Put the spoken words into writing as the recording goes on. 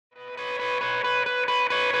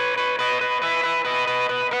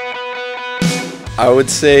I would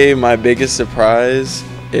say my biggest surprise,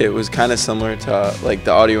 it was kind of similar to like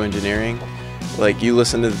the audio engineering. Like you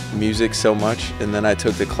listen to music so much, and then I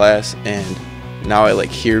took the class and now I like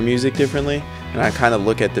hear music differently, and I kind of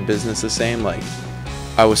look at the business the same. Like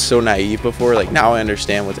I was so naive before, like now I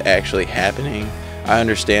understand what's actually happening. I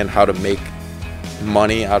understand how to make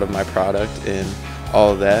money out of my product and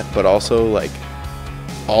all of that, but also like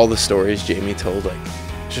all the stories Jamie told, like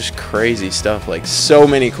just crazy stuff, like so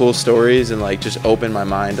many cool stories, and like just opened my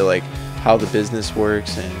mind to like how the business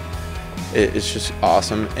works, and it's just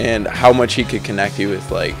awesome. And how much he could connect you with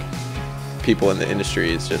like people in the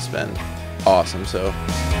industry has just been awesome. So